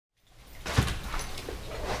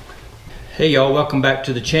Hey y'all, welcome back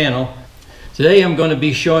to the channel. Today I'm going to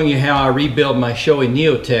be showing you how I rebuild my Shoei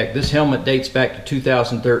Neotec. This helmet dates back to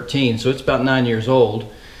 2013, so it's about 9 years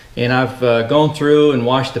old. And I've gone through and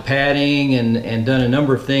washed the padding and done a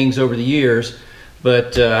number of things over the years.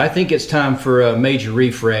 But I think it's time for a major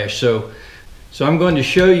refresh. So I'm going to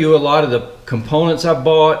show you a lot of the components I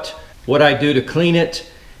bought, what I do to clean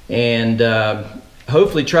it, and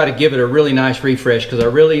hopefully try to give it a really nice refresh because I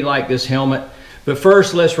really like this helmet. But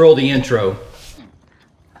first, let's roll the intro.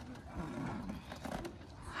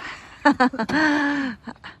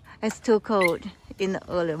 It's too cold in the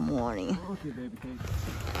early morning. Okay, baby cake.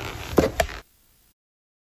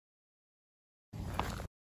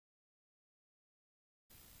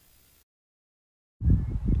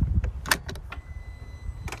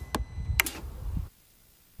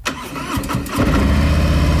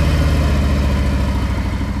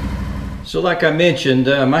 So like I mentioned,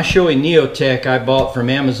 my Shoei Neotec I bought from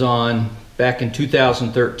Amazon back in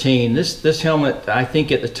 2013. This helmet, I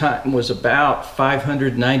think at the time, was about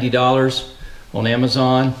 $590 on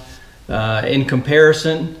Amazon. In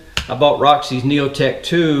comparison, I bought Roxy's Neotec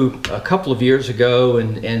II a couple of years ago,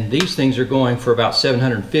 and these things are going for about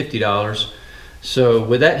 $750. So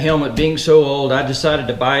with that helmet being so old, I decided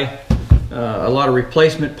to buy a lot of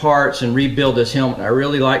replacement parts and rebuild this helmet. I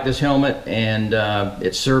really like this helmet, and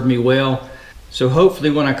it served me well. So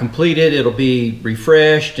hopefully when I complete it, it'll be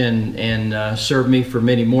refreshed and serve me for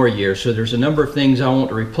many more years. So there's a number of things I want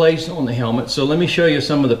to replace on the helmet. So let me show you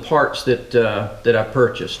some of the parts that I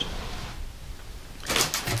purchased.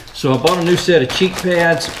 So I bought a new set of cheek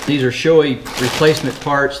pads. These are Shoei replacement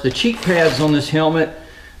parts. The cheek pads on this helmet,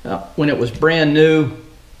 when it was brand new,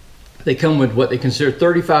 they come with what they consider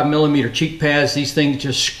 35mm cheek pads. These things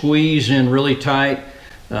just squeeze in really tight.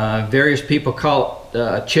 Various people call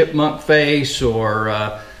it chipmunk face,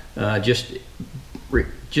 or just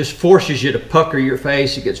forces you to pucker your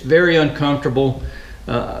face. It gets very uncomfortable.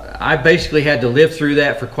 I basically had to live through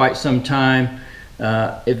that for quite some time.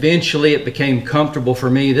 Eventually it became comfortable for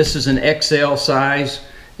me. This is an XL size,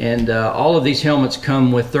 and all of these helmets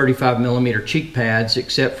come with 35mm cheek pads,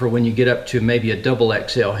 except for when you get up to maybe a double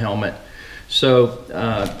XL helmet. So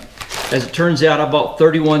as it turns out, I bought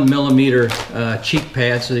 31mm cheek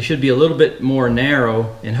pads, so they should be a little bit more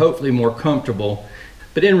narrow and hopefully more comfortable.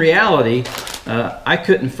 But in reality, I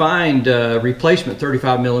couldn't find replacement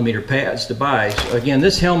 35mm pads to buy. So again,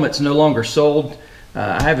 this helmet's no longer sold.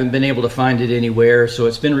 I haven't been able to find it anywhere, so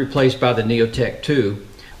it's been replaced by the Neotec II.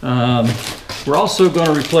 We're also going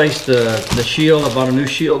to replace the shield. I bought a new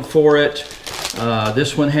shield for it.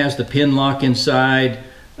 This one has the pin lock inside.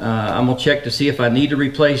 I'm going to check to see if I need to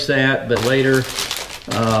replace that, but later.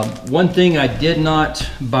 One thing I did not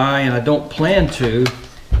buy, and I don't plan to,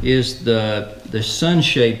 is the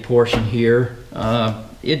sunshade portion here.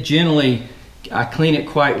 It generally, I clean it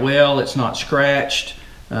quite well. It's not scratched,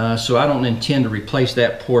 so I don't intend to replace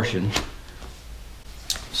that portion.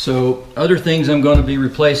 So other things I'm going to be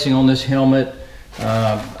replacing on this helmet,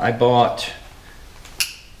 I bought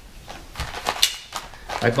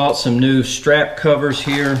some new strap covers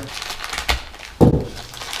here.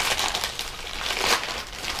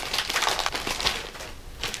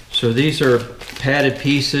 So these are padded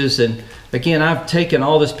pieces, and again, I've taken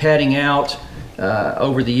all this padding out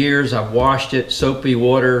over the years. I've washed it, soapy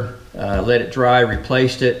water, let it dry,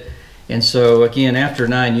 replaced it. And so again, after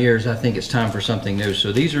 9 years, I think it's time for something new.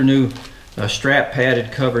 So these are new strap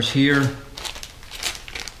padded covers here,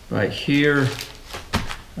 right here.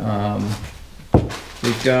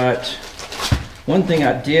 We've got one thing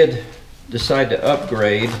I did decide to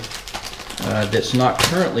upgrade that's not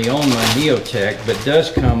currently on my Neotec, but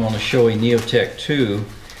does come on the Shoei Neotec II,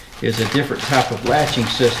 is a different type of latching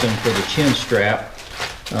system for the chin strap.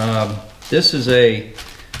 This is a,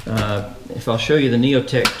 if I'll show you the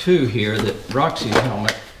Neotec II here, the Roxy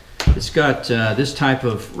helmet, it's got this type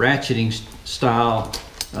of ratcheting style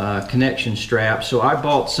connection strap. So I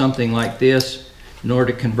bought something like this in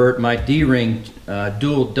order to convert my D-ring,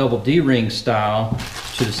 double D-ring style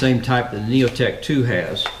to the same type that the Neotec II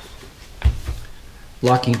has.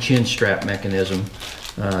 Locking chin strap mechanism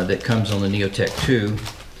that comes on the Neotec II.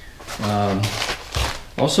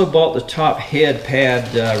 Also bought the top head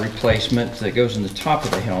pad replacement that goes in the top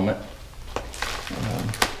of the helmet.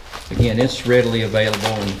 Again, it's readily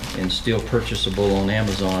available and still purchasable on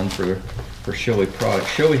Amazon for Shoei products.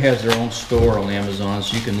 Shoei has their own store on Amazon,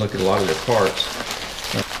 so you can look at a lot of their parts.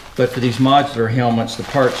 But for these modular helmets, the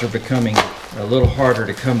parts are becoming a little harder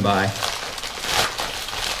to come by.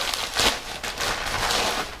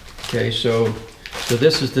 Okay, so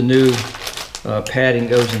this is the new padding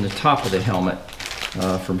goes in the top of the helmet.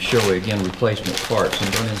 from Shoei, again, replacement parts.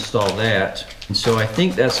 I'm going to install that. And so I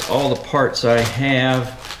think that's all the parts I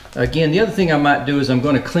have. Again, the other thing I might do is I'm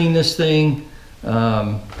going to clean this thing.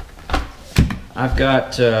 I've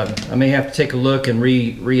got, I may have to take a look and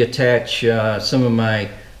reattach some of my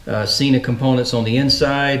SENA components on the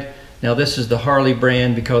inside. Now this is the Harley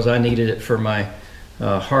brand because I needed it for my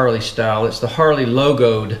Harley style. It's the Harley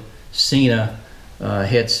logoed SENA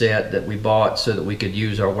headset that we bought so that we could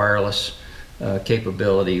use our wireless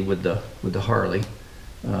capability with the Harley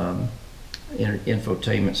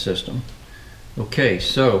infotainment system. Okay,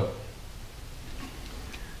 so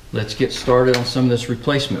let's get started on some of this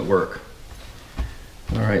replacement work.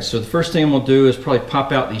 Alright, so the first thing I'm going to do is probably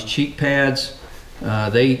pop out these cheek pads.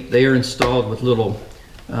 They are installed with little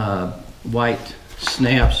white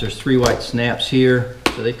snaps. There's 3 white snaps here,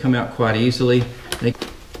 so they come out quite easily.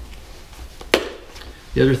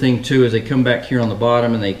 The other thing too is they come back here on the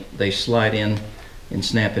bottom and they slide in and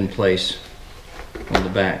snap in place on the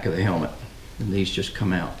back of the helmet. And these just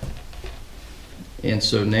come out. And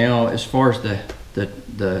so now as far as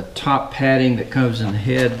the top padding that comes in the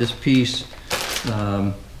head, this piece,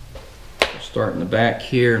 start in the back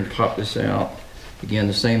here and pop this out. Again,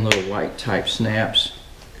 the same little white type snaps.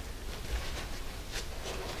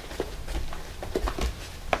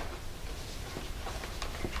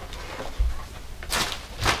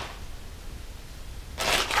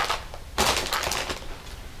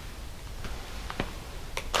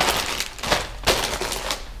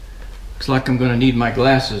 Looks like I'm going to need my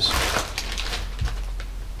glasses.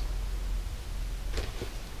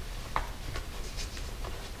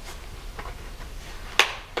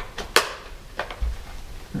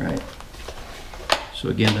 Right. So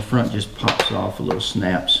again, the front just pops off a little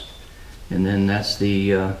snaps, and then that's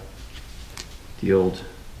the old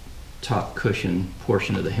top cushion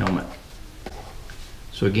portion of the helmet.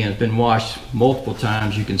 So again, it's been washed multiple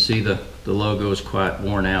times. You can see the logo is quite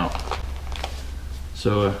worn out.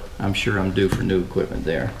 So I'm sure I'm due for new equipment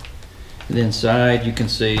there. And inside you can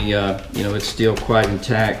see, you know, it's still quite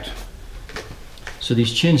intact. So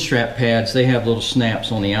these chin strap pads, they have little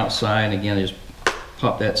snaps on the outside. Again, just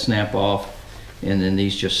pop that snap off, and then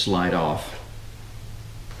these just slide off.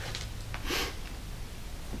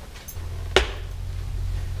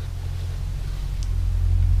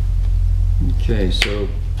 Okay, so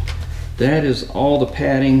that is all the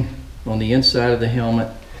padding on the inside of the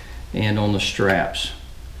helmet and on the straps.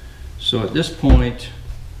 So at this point,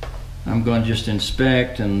 I'm going to just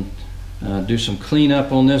inspect and do some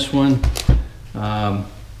cleanup on this one.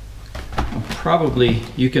 Probably,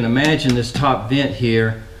 you can imagine this top vent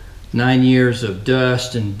here, 9 years of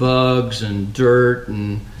dust and bugs and dirt,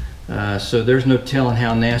 and so there's no telling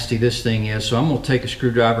how nasty this thing is. So I'm going to take a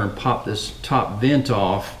screwdriver and pop this top vent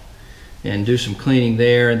off and do some cleaning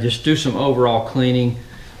there, and just do some overall cleaning.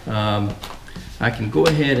 I can go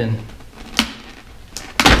ahead and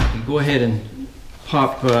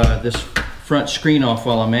pop this front screen off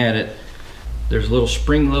while I'm at it. There's a little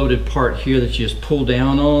spring-loaded part here that you just pull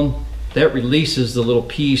down on. That releases the little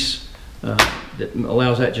piece that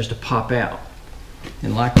allows that just to pop out.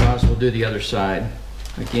 And likewise, we'll do the other side.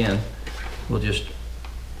 Again, we'll just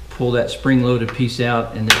pull that spring-loaded piece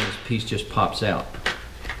out, and then this piece just pops out.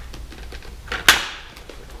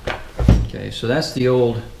 Okay, so that's the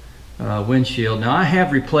old windshield. Now I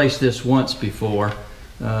have replaced this once before.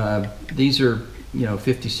 These are, you know,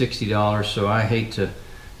 $50, $60, so I hate to.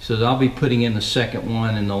 So I'll be putting in the second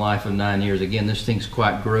one in the life of 9 years. Again, this thing's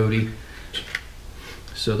quite grody.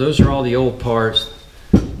 So those are all the old parts: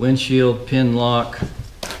 windshield, pin lock,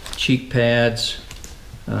 cheek pads,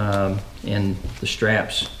 and the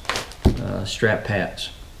straps, strap pads.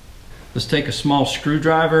 Let's take a small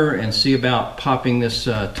screwdriver and see about popping this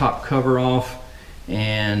top cover off,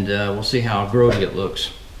 and we'll see how grody it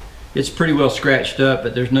looks. It's pretty well scratched up,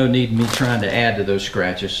 but there's no need in me trying to add to those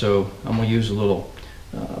scratches, so I'm going to use a little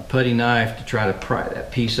putty knife to try to pry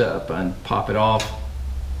that piece up and pop it off.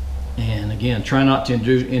 And again, try not to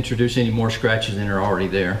introduce any more scratches than are already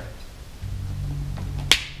there.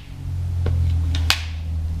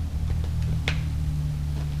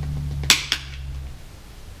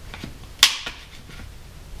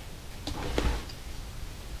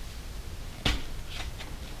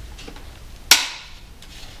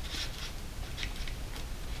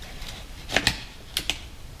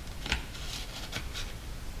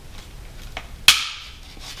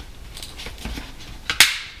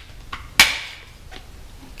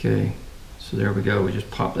 Okay, so there we go. We just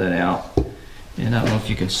popped that out. And I don't know if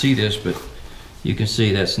you can see this, but you can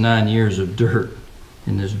see that's 9 years of dirt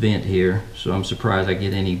in this vent here. So I'm surprised I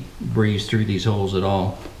get any breeze through these holes at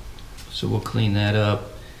all. So we'll clean that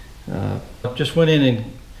up. Just went in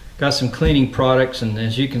and got some cleaning products, and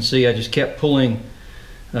as you can see, I just kept pulling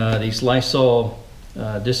these Lysol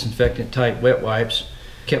disinfectant type wet wipes.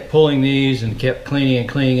 Kept pulling these and kept cleaning and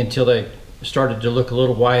cleaning until they started to look a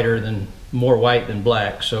little more white than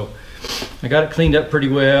black. So I got it cleaned up pretty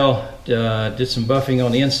well, did some buffing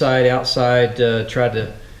on the inside, outside, tried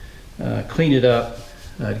to clean it up,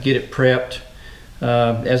 get it prepped.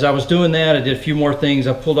 As I was doing that, I did a few more things.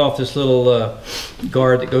 I pulled off this little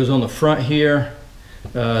guard that goes on the front here.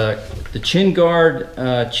 The chin guard,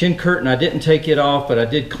 chin curtain, I didn't take it off, but I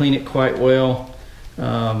did clean it quite well.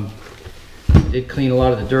 Did clean a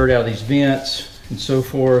lot of the dirt out of these vents and so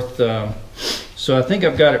forth. So I think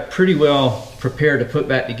I've got it pretty well prepared to put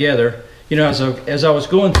back together. You know, as I was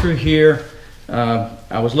going through here,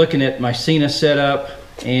 I was looking at my SENA setup,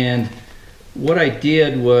 and what I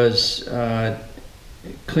did was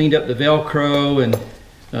cleaned up the Velcro and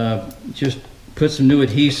just put some new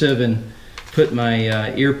adhesive and put my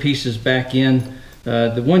earpieces back in.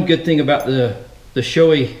 The one good thing about the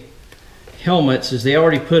Shoei helmets is they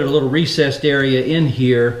already put a little recessed area in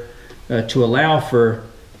here to allow for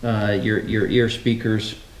your ear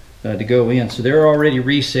speakers to go in. So they're already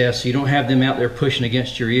recessed, so you don't have them out there pushing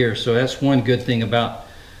against your ear. So that's one good thing about,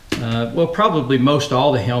 well, probably most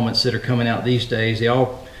all the helmets that are coming out these days. They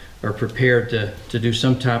all are prepared to do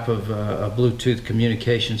some type of a Bluetooth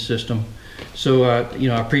communication system. So, you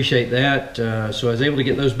know, I appreciate that. So I was able to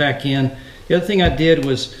get those back in. The other thing I did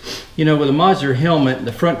was, you know, with a modular helmet,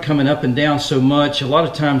 the front coming up and down so much, a lot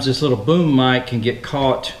of times this little boom mic can get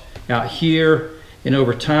caught out here, and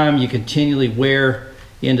over time you continually wear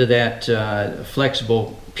into that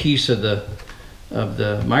flexible piece of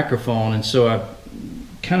the microphone. And so I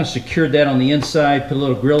kind of secured that on the inside, put a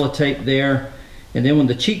little Gorilla Tape there, and then when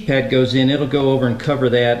the cheek pad goes in, it'll go over and cover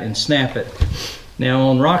that and snap it. Now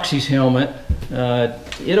on Roxy's helmet,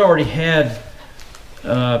 it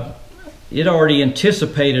already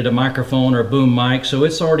anticipated a microphone or a boom mic, so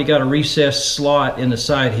it's already got a recessed slot in the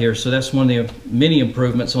side here. So that's one of the many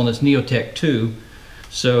improvements on this Neotec II.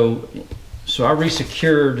 So I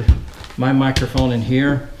resecured my microphone in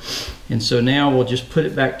here, and so now we'll just put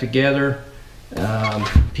it back together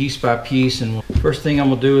piece by piece. And first thing I'm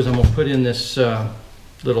gonna do is I'm gonna put in this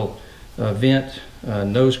little vent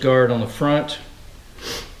nose guard on the front.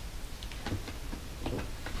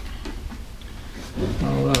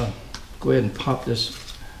 I'll go ahead and pop this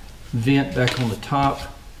vent back on the top,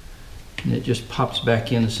 and it just pops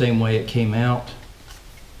back in the same way it came out.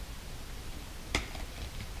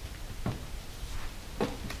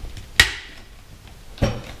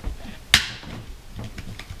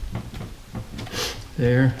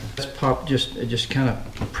 There, this pop it just kind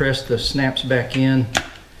of press the snaps back in,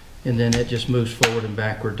 and then it just moves forward and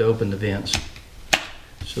backward to open the vents.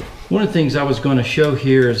 So one of the things I was going to show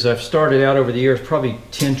here is I've started out over the years, probably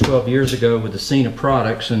 10-12 years ago, with the SENA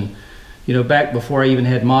products. And you know, back before I even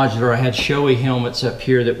had modular, I had Shoei helmets up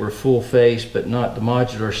here that were full face but not the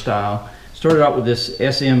modular style. Started out with this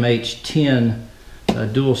SMH10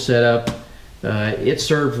 dual setup. It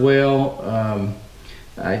served well.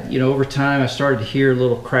 You know, over time I started to hear a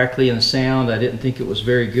little crackly in the sound. I didn't think it was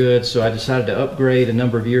very good, so I decided to upgrade a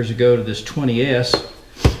number of years ago to this 20S.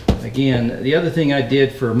 Again, the other thing I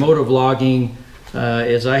did for motovlogging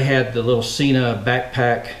is I had the little SENA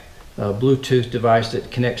backpack Bluetooth device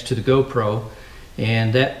that connects to the GoPro,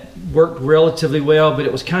 and that worked relatively well, but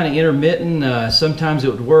it was kind of intermittent. Sometimes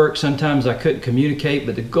it would work, sometimes I couldn't communicate,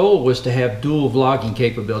 but the goal was to have dual vlogging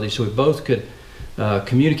capability, so we both could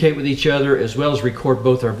communicate with each other as well as record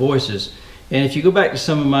both our voices. And if you go back to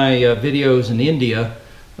some of my videos in India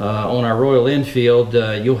on our Royal Enfield,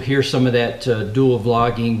 you'll hear some of that dual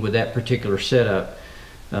vlogging with that particular setup.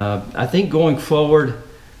 I think going forward,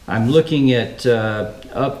 I'm looking at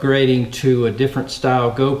upgrading to a different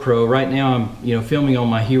style GoPro. Right now I'm filming on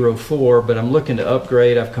my Hero 4, but I'm looking to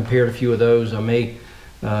upgrade. I've compared a few of those. I may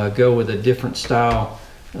go with a different style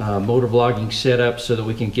motovlogging setup so that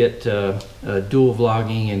we can get dual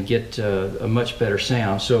vlogging and get a much better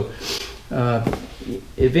sound. So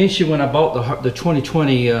eventually when I bought the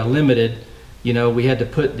 2020 Limited, we had to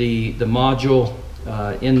put the module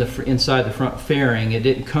inside the front fairing. It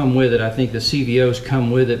didn't come with it. I think the CVOs come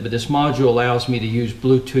with it, but this module allows me to use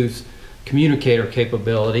Bluetooth communicator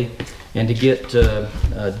capability and to get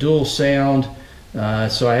dual sound.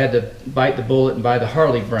 So I had to bite the bullet and buy the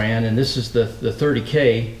Harley brand, and this is the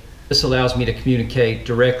 30K. This allows me to communicate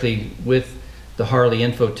directly with the Harley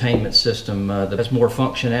infotainment system that has more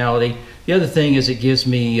functionality. The other thing is it gives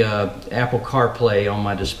me Apple CarPlay on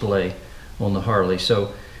my display on the Harley.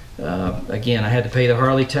 So again, I had to pay the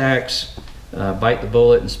Harley tax. bite the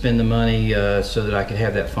bullet and spend the money so that I could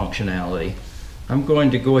have that functionality. I'm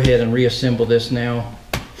going to go ahead and reassemble this now.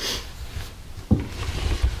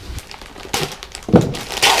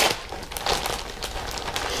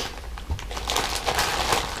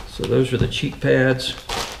 So those are the cheek pads,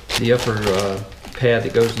 the upper pad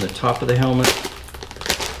that goes in the top of the helmet.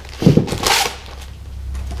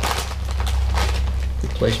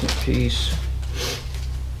 Replacement piece.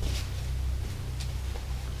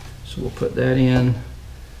 So we'll put that in.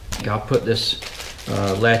 I'll put this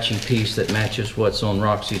latching piece that matches what's on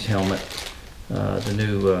Roxy's helmet, the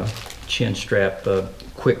new chin strap,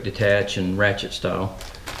 quick detach and ratchet style.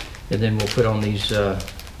 And then we'll put on these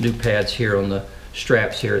new pads here on the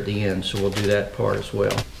straps here at the end, so we'll do that part as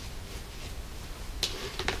well.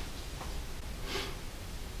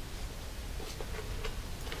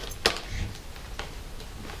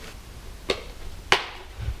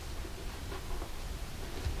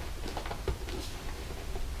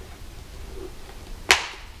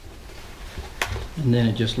 And then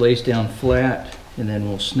it just lays down flat, and then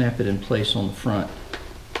we'll snap it in place on the front.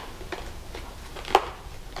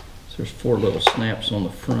 So there's 4 little snaps on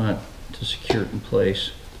the front to secure it in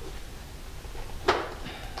place.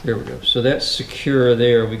 There we go. So that's secure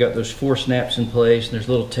there. We got those 4 snaps in place, and there's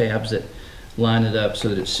little tabs that line it up so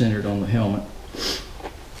that it's centered on the helmet.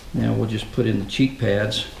 Now we'll just put in the cheek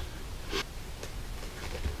pads.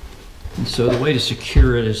 And so the way to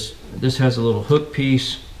secure it is, this has a little hook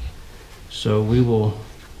piece. So we will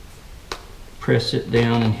press it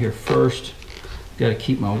down in here first. Got to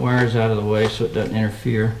keep my wires out of the way so it doesn't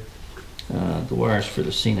interfere. The wires for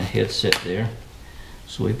the SENA headset there.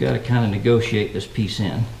 So we've got to kind of negotiate this piece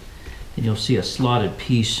in. And you'll see a slotted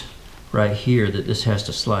piece right here that this has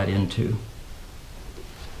to slide into.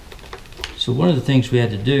 So one of the things we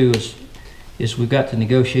had to do is we've got to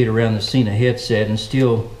negotiate around the SENA headset and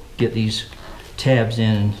still get these tabs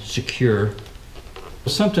in and secure.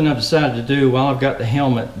 Something I've decided to do while I've got the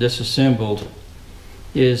helmet disassembled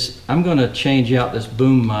is I'm going to change out this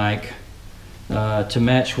boom mic to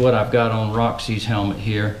match what I've got on Roxy's helmet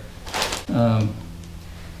here.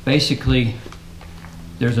 Basically,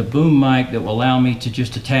 there's a boom mic that will allow me to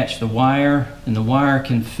just attach the wire, and the wire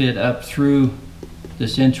can fit up through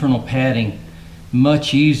this internal padding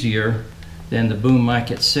much easier than the boom mic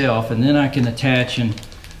itself, and then I can attach and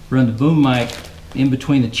run the boom mic in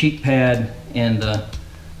between the cheek pad and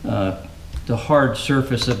the hard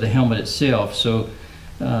surface of the helmet itself. So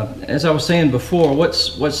as I was saying before, what's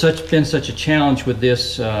been such a challenge with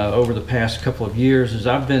this over the past couple of years is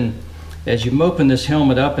as you open this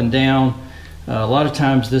helmet up and down, a lot of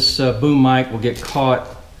times this boom mic will get caught.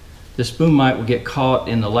 This boom mic will get caught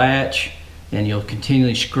in the latch, and you'll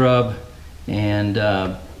continually scrub and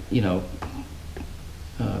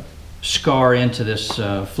scar into this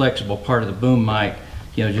flexible part of the boom mic,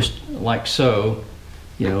 just like so.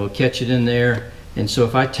 Catch it in there. And so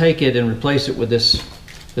if I take it and replace it with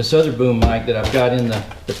this other boom mic that I've got in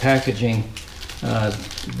the packaging,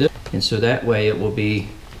 and so that way it will be,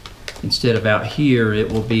 instead of out here,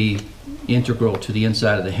 it will be integral to the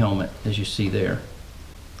inside of the helmet, as you see there.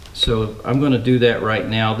 So I'm going to do that right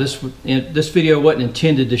now. This video wasn't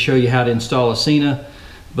intended to show you how to install a SENA,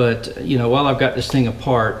 but while I've got this thing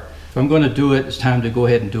apart, if I'm going to do it, it's time to go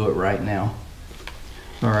ahead and do it right now.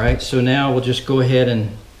 Alright, so now we'll just go ahead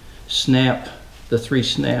and snap the 3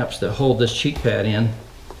 snaps that hold this cheek pad in.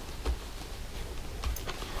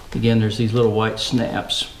 Again, there's these little white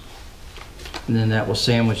snaps, and then that will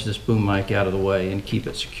sandwich this boom mic out of the way and keep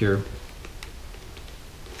it secure.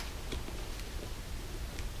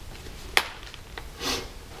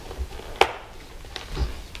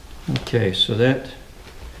 Okay, so that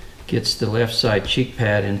gets the left side cheek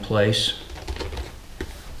pad in place.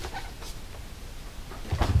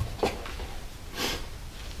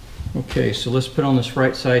 Okay, so let's put on this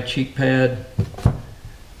right side cheek pad.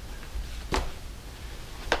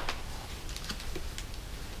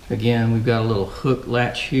 Again, we've got a little hook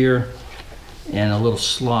latch here and a little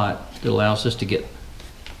slot that allows us to get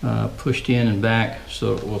pushed in and back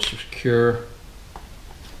so it will secure.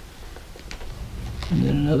 And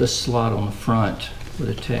then another slot on the front with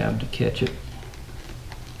a tab to catch it.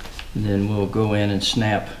 And then we'll go in and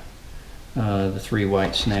snap the 3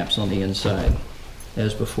 white snaps on the inside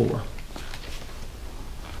as before.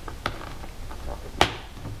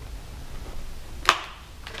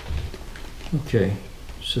 Okay,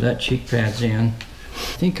 so that cheek pad's in.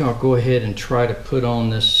 I think I'll go ahead and try to put on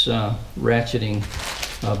this ratcheting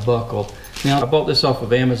buckle. Now, I bought this off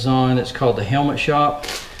of Amazon. It's called the Helmet Shop.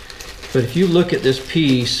 But if you look at this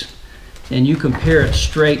piece and you compare it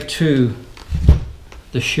straight to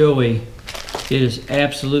the Shoei It is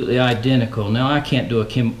absolutely identical. Now I can't do a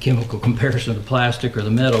chemical comparison of the plastic or the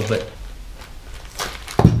metal, but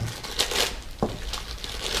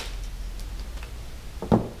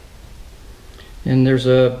and there's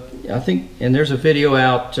a video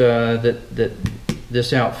out that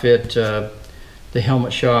this outfit, the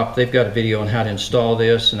helmet shop, they've got a video on how to install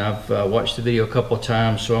this, and I've watched the video a couple of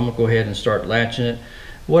times, so I'm gonna go ahead and start latching it.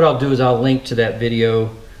 What I'll do is I'll link to that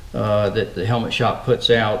video that the helmet shop puts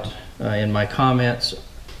out in my comments.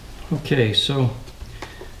 Okay, so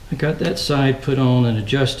I got that side put on and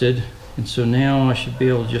adjusted, and so now I should be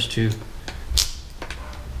able just to,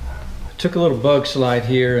 I took a little bug slide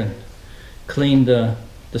here and cleaned the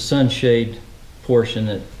sunshade portion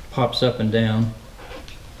that pops up and down.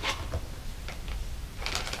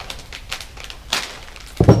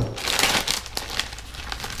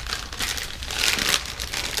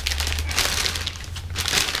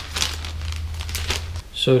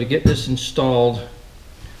 So to get this installed,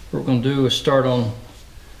 what we're going to do is start on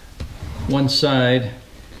one side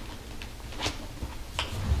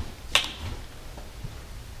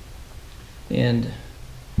and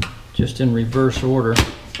just in reverse order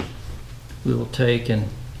we will take and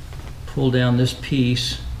pull down this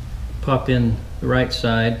piece, pop in the right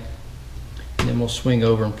side, and then we'll swing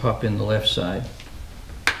over and pop in the left side.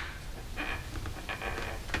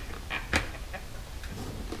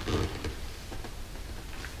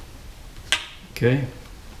 Okay,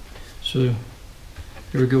 so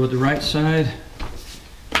here we go with the right side,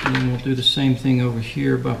 and then we'll do the same thing over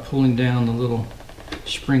here by pulling down the little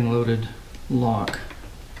spring-loaded lock.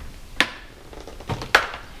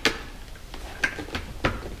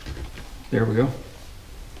 There we go.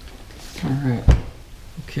 All right,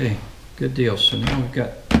 okay, good deal. So now we've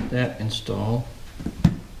got that installed,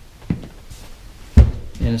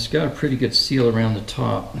 and it's got a pretty good seal around the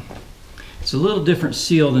top. It's a little different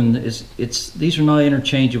seal than these are not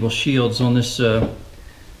interchangeable shields on this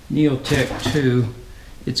Neotec II.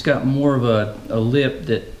 It's got more of a lip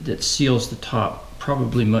that seals the top,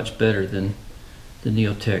 probably much better than the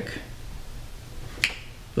Neotec.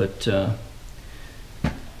 But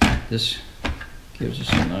this gives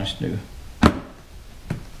us a nice new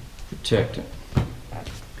protectant.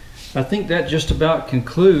 I think that just about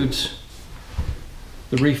concludes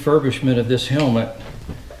the refurbishment of this helmet.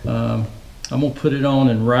 I'm going to put it on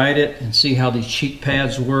and ride it and see how these cheek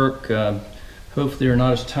pads work. Hopefully they're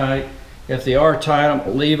not as tight. If they are tight, I'm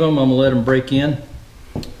going to leave them. I'm going to let them break in.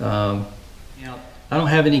 I don't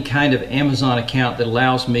have any kind of Amazon account that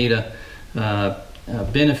allows me to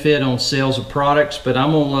benefit on sales of products, but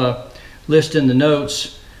I'm going to list in the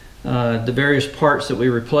notes the various parts that we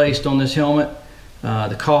replaced on this helmet,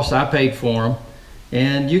 the cost I paid for them.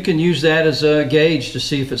 And you can use that as a gauge to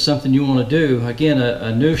see if it's something you want to do. Again,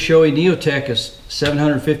 a new Shoei Neotec is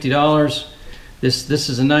 $750. This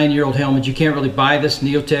is a 9-year-old helmet. You can't really buy this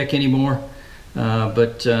Neotec anymore,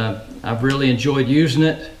 but I've really enjoyed using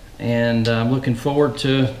it, and I'm looking forward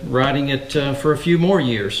to riding it for a few more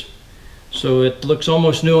years. So it looks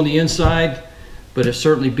almost new on the inside, but it's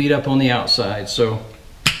certainly beat up on the outside. So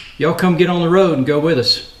y'all come get on the road and go with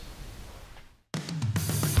us.